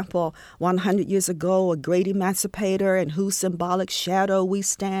example, 100 years ago, a great emancipator in whose symbolic shadow we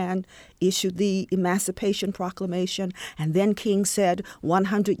stand issued the Emancipation Proclamation. And then King said,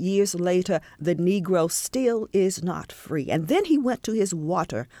 100 years later, the Negro still is not free. And then he went to his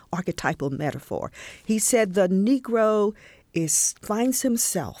water archetypal metaphor. He said the Negro finds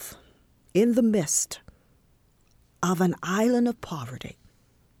himself in the midst of an island of poverty,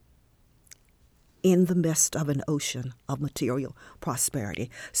 in the midst of an ocean of material prosperity.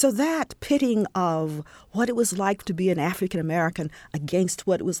 So that pitting of what it was like to be an African American against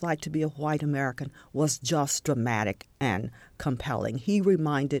what it was like to be a white American was just dramatic and compelling. He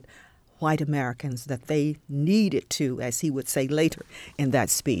reminded white Americans that they needed to, as he would say later in that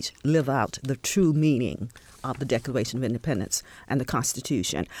speech, live out the true meaning of the Declaration of Independence and the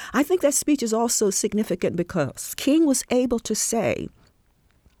Constitution. I think that speech is also significant because King was able to say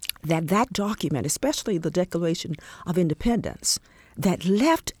that document, especially the Declaration of Independence, that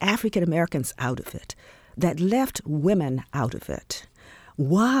left African Americans out of it, that left women out of it,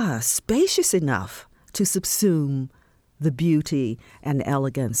 was spacious enough to subsume the beauty and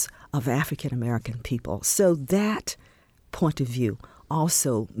elegance of African American people. So that point of view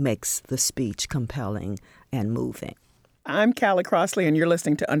also makes the speech compelling and moving. I'm Callie Crossley, and you're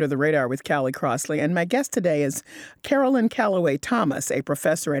listening to Under the Radar with Callie Crossley. And my guest today is Carolyn Calloway Thomas, a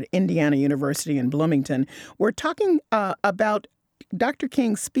professor at Indiana University in Bloomington. We're talking about Dr.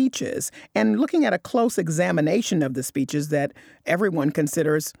 King's speeches and looking at a close examination of the speeches that everyone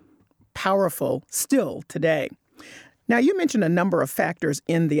considers powerful still today. Now, you mentioned a number of factors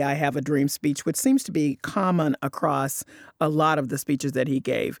in the I Have a Dream speech, which seems to be common across a lot of the speeches that he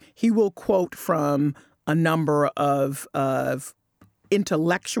gave. He will quote from a number of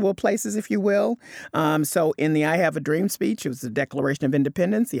intellectual places, if you will. So in the I Have a Dream speech, it was the Declaration of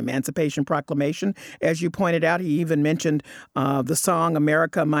Independence, the Emancipation Proclamation. As you pointed out, he even mentioned the song,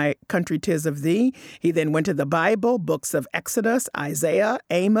 America, My Country, 'Tis of Thee. He then went to the Bible, books of Exodus, Isaiah,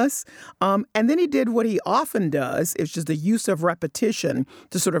 Amos. And then he did what he often does, is just the use of repetition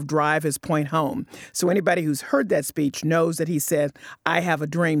to sort of drive his point home. So anybody who's heard that speech knows that he said, I have a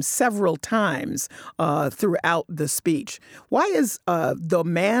dream several times throughout the speech. Why is the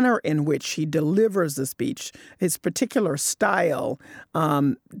manner in which he delivers the speech, his particular style,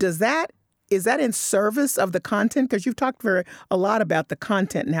 is that in service of the content? Because you've talked a lot about the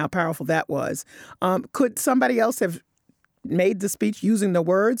content and how powerful that was. Could somebody else have made the speech using the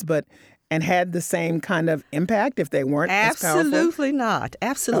words, and had the same kind of impact if they weren't as powerful? Absolutely not.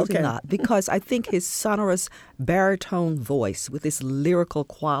 Absolutely not. Because I think his sonorous baritone voice with its lyrical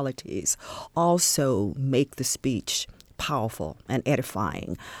qualities also make the speech powerful and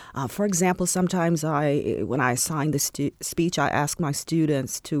edifying. For example, sometimes when I assign the speech, I ask my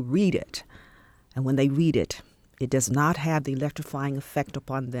students to read it. And when they read it, it does not have the electrifying effect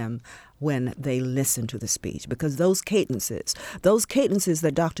upon them when they listen to the speech, because those cadences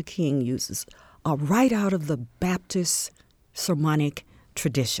that Dr. King uses are right out of the Baptist sermonic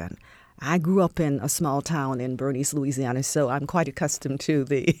tradition. I grew up in a small town in Bernice, Louisiana, so I'm quite accustomed to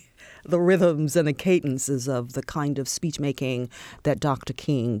the rhythms and the cadences of the kind of speech making that Dr.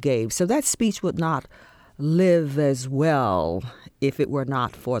 King gave. So that speech would not live as well if it were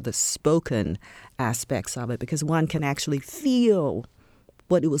not for the spoken aspects of it, because one can actually feel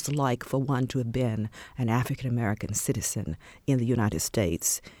what it was like for one to have been an African-American citizen in the United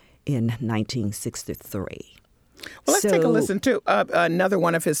States in 1963. Well, let's take a listen to another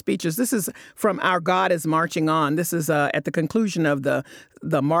one of his speeches. This is from Our God is Marching On. This is at the conclusion of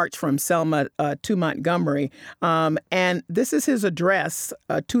the march from Selma to Montgomery. And this is his address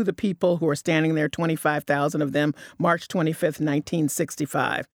to the people who are standing there, 25,000 of them, March 25th,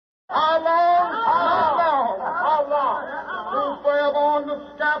 1965. How long? Who's forever on the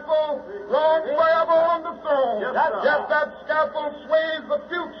scaffold, Lord forever on the throne. Yes, that scaffold sways the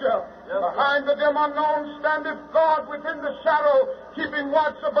future. Behind the dim unknown standeth God within the shadow, keeping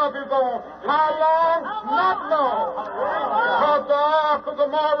watch above his own. How long? Not long. Because the arc of the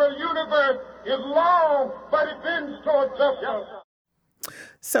moral universe is long, but it bends toward justice.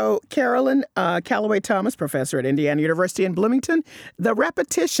 So, Carolyn Calloway Thomas, professor at Indiana University in Bloomington, the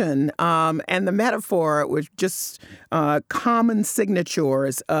repetition and the metaphor were just common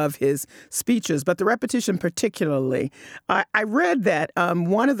signatures of his speeches, but the repetition particularly. I read that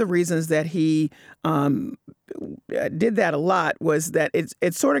one of the reasons that he did that a lot was that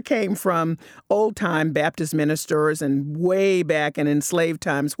it sort of came from old-time Baptist ministers and way back in enslaved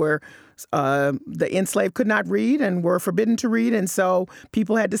times where the enslaved could not read and were forbidden to read, and so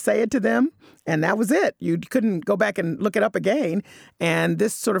people had to say it to them, and that was it. You couldn't go back and look it up again, and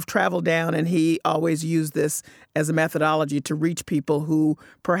this sort of traveled down, and he always used this as a methodology to reach people who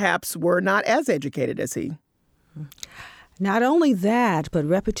perhaps were not as educated as he. Not only that, but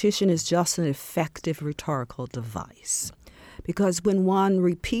repetition is just an effective rhetorical device. Because when one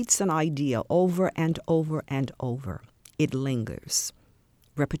repeats an idea over and over and over, it lingers.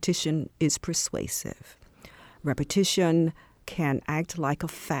 Repetition is persuasive. Repetition can act like a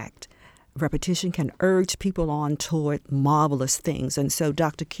fact. Repetition can urge people on toward marvelous things. And so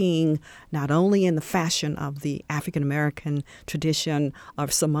Dr. King, not only in the fashion of the African-American tradition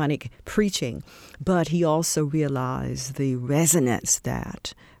of sermonic preaching, but he also realized the resonance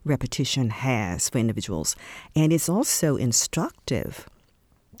that repetition has for individuals. And it's also instructive.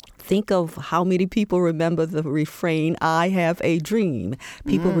 Think of how many people remember the refrain, "I have a dream."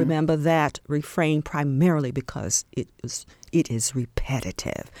 People remember that refrain primarily because it is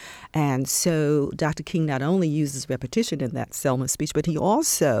repetitive. And so Dr. King not only uses repetition in that Selma speech, but he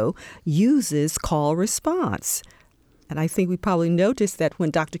also uses call response. And I think we probably noticed that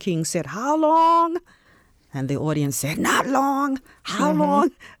when Dr. King said, "How long?" and the audience said, "Not long." "How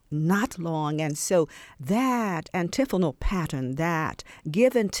long?" Not long. And so that antiphonal pattern, that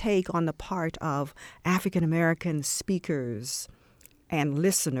give and take on the part of African-American speakers and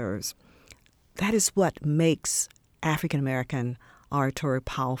listeners, that is what makes African-American oratory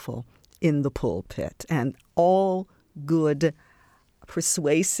powerful in the pulpit. And all good,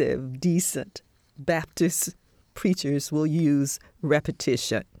 persuasive, decent Baptist preachers will use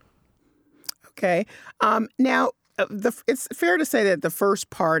repetition. Okay. Now, it's fair to say that the first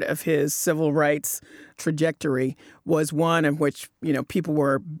part of his civil rights trajectory was one in which, people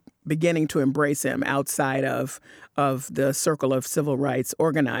were beginning to embrace him outside of the circle of civil rights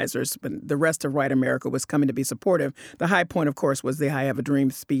organizers. But the rest of white America was coming to be supportive. The high point, of course, was the I Have a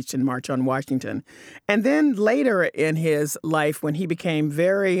Dream speech and March on Washington. And then later in his life, when he became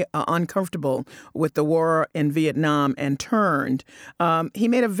very uncomfortable with the war in Vietnam and turned, he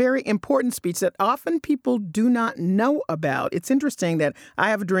made a very important speech that often people do not know about. It's interesting that I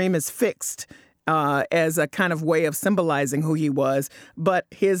Have a Dream is fixed as a kind of way of symbolizing who he was. But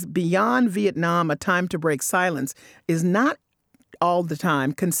his Beyond Vietnam, A Time to Break Silence, is not all the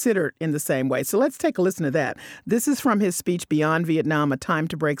time considered in the same way. So let's take a listen to that. This is from his speech, Beyond Vietnam, A Time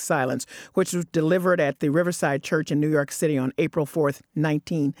to Break Silence, which was delivered at the Riverside Church in New York City on April 4th,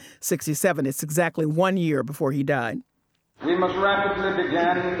 1967. It's exactly 1 year before he died. We must rapidly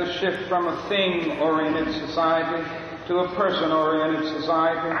begin the shift from a thing-oriented society to a person-oriented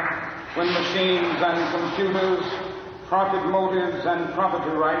society, when machines and computers, profit motives and property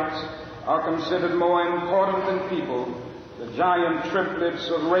rights are considered more important than people, the giant triplets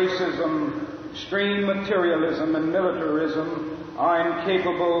of racism, extreme materialism, and militarism are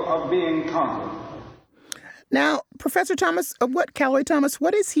incapable of being conquered. Now, Professor Thomas, Calloway Thomas,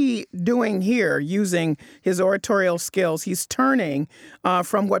 what is he doing here using his oratorial skills? He's turning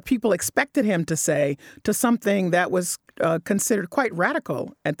from what people expected him to say to something that was considered quite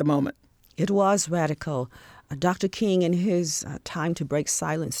radical at the moment. It was radical. Dr. King, in his Time to Break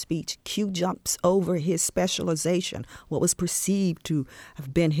Silence speech, Q jumps over his specialization, what was perceived to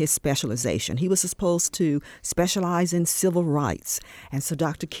have been his specialization. He was supposed to specialize in civil rights. And so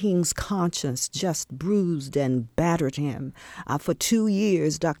Dr. King's conscience just bruised and battered him. For 2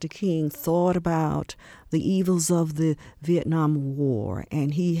 years, Dr. King thought about the evils of the Vietnam War,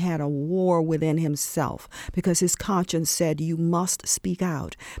 and he had a war within himself because his conscience said, you must speak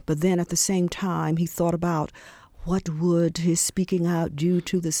out. But then at the same time, he thought about what would his speaking out do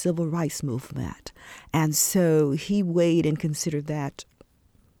to the civil rights movement. And so he weighed and considered that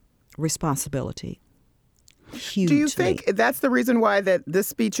responsibility hugely. Do you think that's the reason why that this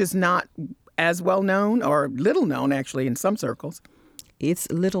speech is not as well known, or little known actually in some circles? It's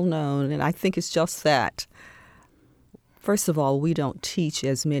little known, and I think it's just that. First of all, we don't teach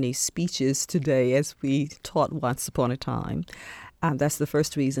as many speeches today as we taught once upon a time. That's the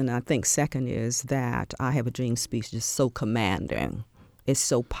first reason. I think second is that I Have a Dream speech is so commanding. It's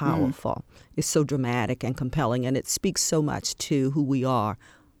so powerful. It's so dramatic and compelling, and it speaks so much to who we are,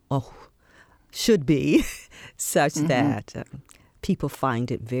 or should be, such that people find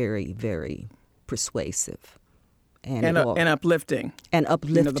it very, very persuasive. And uplifting. And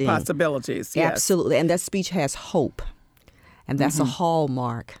uplifting. The possibilities. Yes. Absolutely. And that speech has hope. And that's a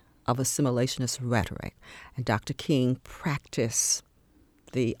hallmark of assimilationist rhetoric. And Dr. King practiced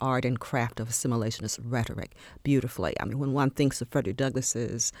the art and craft of assimilationist rhetoric beautifully. I mean, when one thinks of Frederick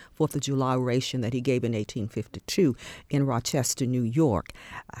Douglass's 4th of July oration that he gave in 1852 in Rochester, New York,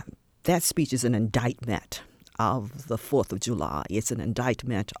 that speech is an indictment of the 4th of July. It's an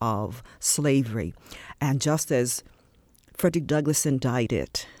indictment of slavery. And just as Frederick Douglass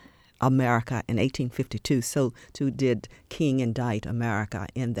indicted America in 1852, so too did King indict America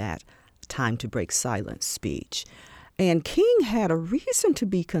in that time to break silence speech. And King had a reason to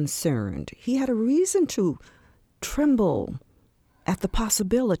be concerned. He had a reason to tremble at the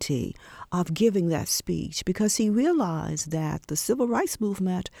possibility of giving that speech because he realized that the civil rights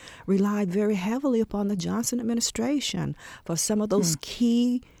movement relied very heavily upon the Johnson administration for some of those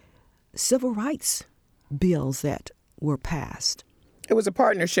key civil rights bills that were passed. It was a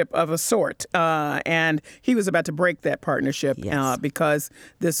partnership of a sort, and he was about to break that partnership because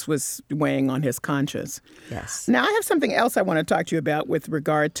this was weighing on his conscience. Yes. Now, I have something else I want to talk to you about with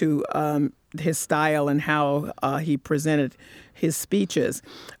regard to his style and how he presented his speeches.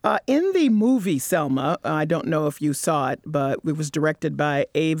 In the movie Selma, I don't know if you saw it, but it was directed by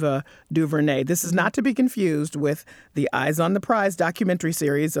Ava DuVernay. This is not to be confused with the Eyes on the Prize documentary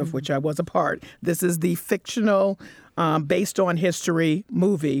series, of which I was a part. This is the fictional, based on history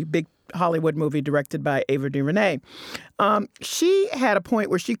movie, big Hollywood movie directed by Ava DuVernay. She had a point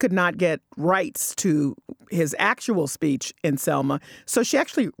where she could not get rights to his actual speech in Selma, so she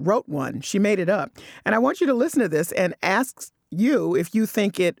actually wrote one. She made it up. And I want you to listen to this and ask you if you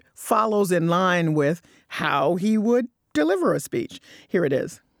think it follows in line with how he would deliver a speech. Here it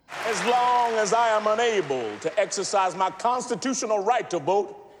is. As long as I am unable to exercise my constitutional right to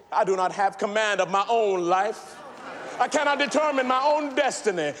vote, I do not have command of my own life. I cannot determine my own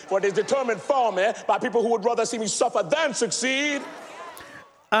destiny, for it is determined for me by people who would rather see me suffer than succeed.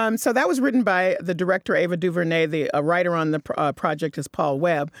 So that was written by the director, Ava DuVernay. The writer on the project is Paul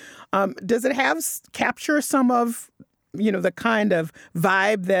Webb. Does it capture some of, the kind of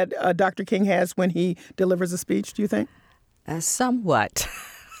vibe that Dr. King has when he delivers a speech, do you think? Somewhat.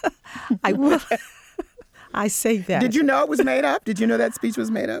 I say that. Did you know it was made up? Did you know that speech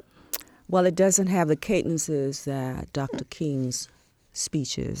was made up? Well, it doesn't have the cadences that Dr. King's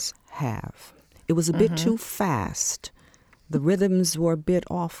speeches have. It was a bit too fast. The rhythms were a bit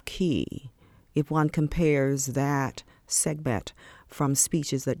off-key if one compares that segment from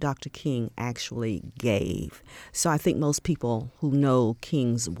speeches that Dr. King actually gave. So I think most people who know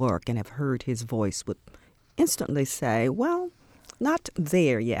King's work and have heard his voice would instantly say, well, not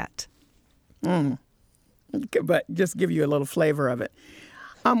there yet. But just give you a little flavor of it.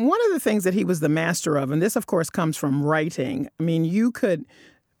 One of the things that he was the master of, and this, of course, comes from writing. I mean, you could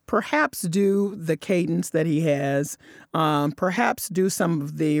perhaps do the cadence that he has, perhaps do some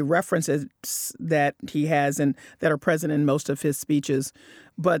of the references that he has and that are present in most of his speeches.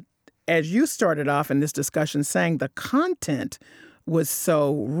 But as you started off in this discussion saying, the content was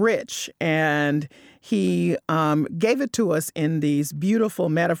so rich, and he gave it to us in these beautiful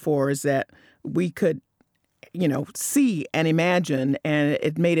metaphors that we could see and imagine, and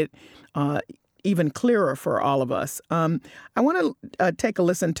it made it even clearer for all of us. I want to take a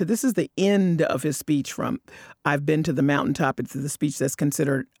listen to, this is the end of his speech from I've Been to the Mountaintop. It's the speech that's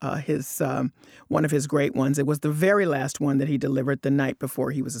considered his one of his great ones. It was the very last one that he delivered the night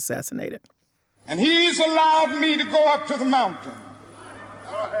before he was assassinated. And he's allowed me to go up to the mountain.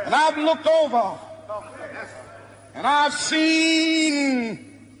 And I've looked over, and I've seen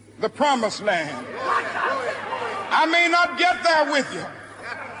the promised land. I may not get there with you,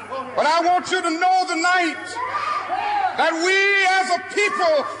 but I want you to know tonight that we as a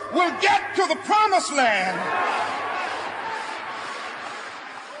people will get to the promised land.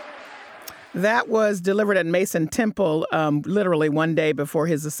 That was delivered at Mason Temple literally one day before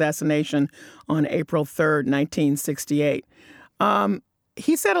his assassination on April 3rd, 1968.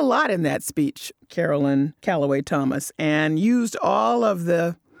 He said a lot in that speech, Carolyn Calloway Thomas, and used all of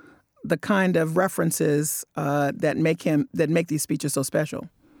the kind of references that make these speeches so special.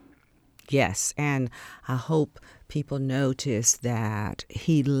 Yes, and I hope people notice that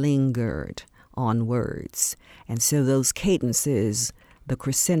he lingered on words. And so those cadences, the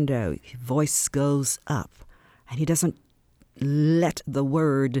crescendo, voice goes up, and he doesn't let the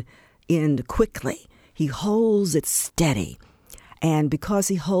word end quickly. He holds it steady. And because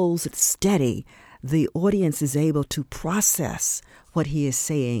he holds it steady, the audience is able to process what he is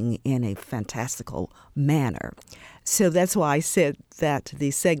saying in a fantastical manner. So that's why I said that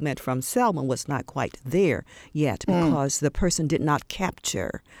the segment from Selma was not quite there yet, because the person did not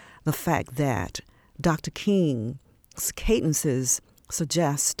capture the fact that Dr. King's cadences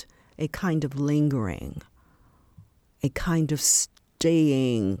suggest a kind of lingering, a kind of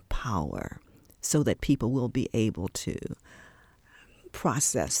staying power so that people will be able to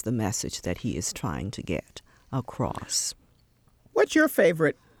process the message that he is trying to get across. What's your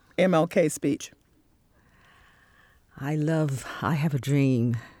favorite MLK speech? I Have a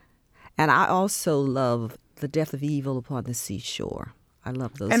Dream. And I also love The Death of Evil Upon the Seashore. I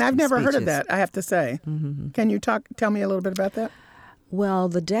love those And I've never speeches. heard of that, I have to say. Mm-hmm. Can you tell me a little bit about that? Well,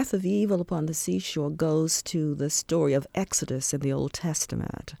 The Death of Evil Upon the Seashore goes to the story of Exodus in the Old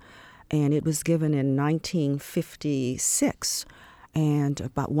Testament. And it was given in 1956. And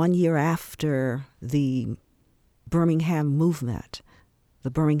about 1 year after the Birmingham movement,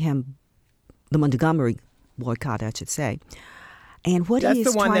 the Montgomery boycott, I should say. And what That's he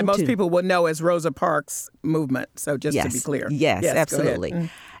is the one that trying most to, people would know as Rosa Parks' movement. So just to be clear. Yes, absolutely.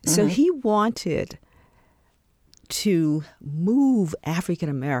 Mm-hmm. So he wanted to move African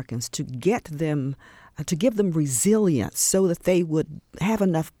Americans to get them, to give them resilience so that they would have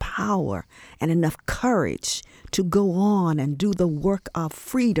enough power and enough courage to go on and do the work of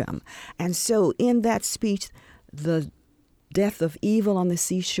freedom. And so in that speech, The Death of Evil on the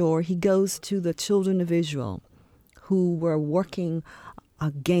Seashore, he goes to the children of Israel who were working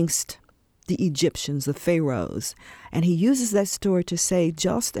against the Egyptians, the pharaohs. And he uses that story to say,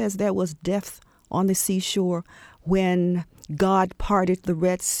 just as there was death on the seashore when God parted the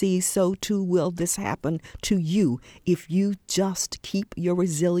Red Sea, so too will this happen to you if you just keep your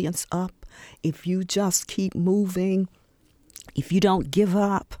resilience up, if you just keep moving, if you don't give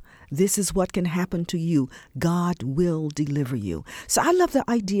up. This is what can happen to you. God will deliver you. So I love the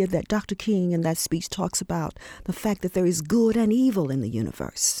idea that Dr. King in that speech talks about the fact that there is good and evil in the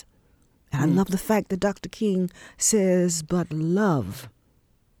universe. And I love the fact that Dr. King says, but love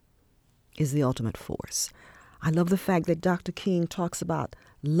is the ultimate force. I love the fact that Dr. King talks about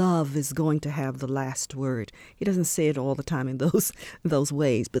love is going to have the last word. He doesn't say it all the time in those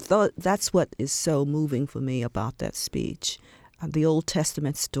ways, but that's what is so moving for me about that speech. The Old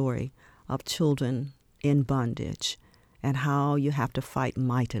Testament story of children in bondage and how you have to fight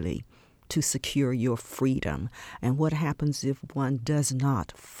mightily to secure your freedom. And what happens if one does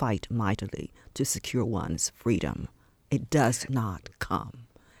not fight mightily to secure one's freedom? It does not come.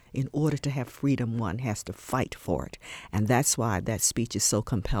 In order to have freedom, one has to fight for it. And that's why that speech is so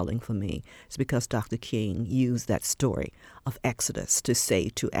compelling for me. It's because Dr. King used that story of Exodus to say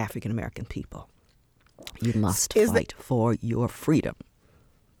to African American people, you must fight for your freedom.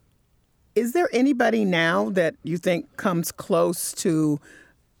 Is there anybody now that you think comes close to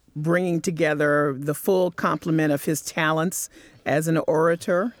bringing together the full complement of his talents as an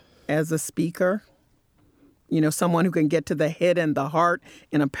orator, as a speaker? You know, someone who can get to the head and the heart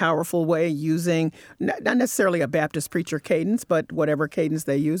in a powerful way using not necessarily a Baptist preacher cadence, but whatever cadence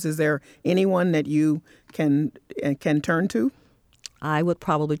they use. Is there anyone that you can turn to? I would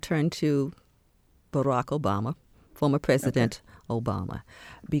probably turn to Barack Obama, former President Obama,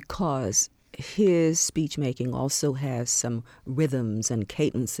 because his speech making also has some rhythms and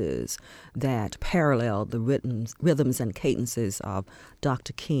cadences that parallel the rhythms and cadences of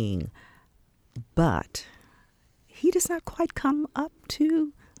Dr. King. But he does not quite come up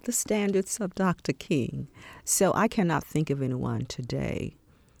to the standards of Dr. King. So I cannot think of anyone today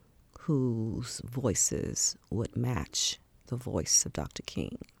whose voices would match the voice of Dr.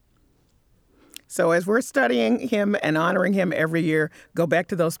 King. So as we're studying him and honoring him every year, go back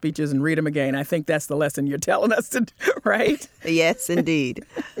to those speeches and read them again. I think that's the lesson you're telling us to do, right? Yes, indeed.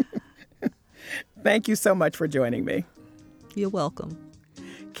 Thank you so much for joining me. You're welcome.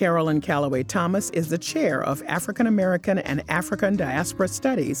 Carolyn Calloway Thomas is the chair of African American and African Diaspora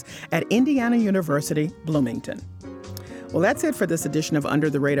Studies at Indiana University, Bloomington. Well, that's it for this edition of Under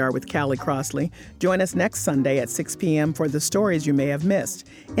the Radar with Callie Crossley. Join us next Sunday at 6 p.m. for the stories you may have missed.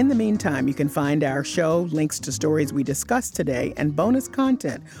 In the meantime, you can find our show, links to stories we discussed today, and bonus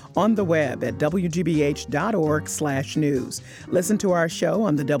content on the web at wgbh.org/news. Listen to our show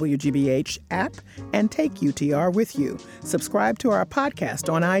on the WGBH app and take UTR with you. Subscribe to our podcast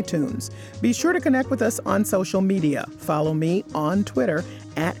on iTunes. Be sure to connect with us on social media. Follow me on Twitter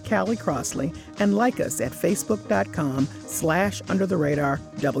at Callie Crossley and like us at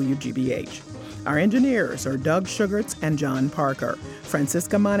facebook.com/UnderTheRadarWGBH. Our engineers are Doug Sugarts and John Parker.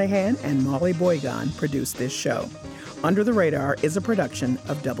 Francisca Monahan and Molly Boygan produced this show. Under the Radar is a production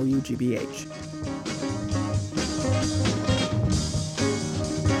of WGBH.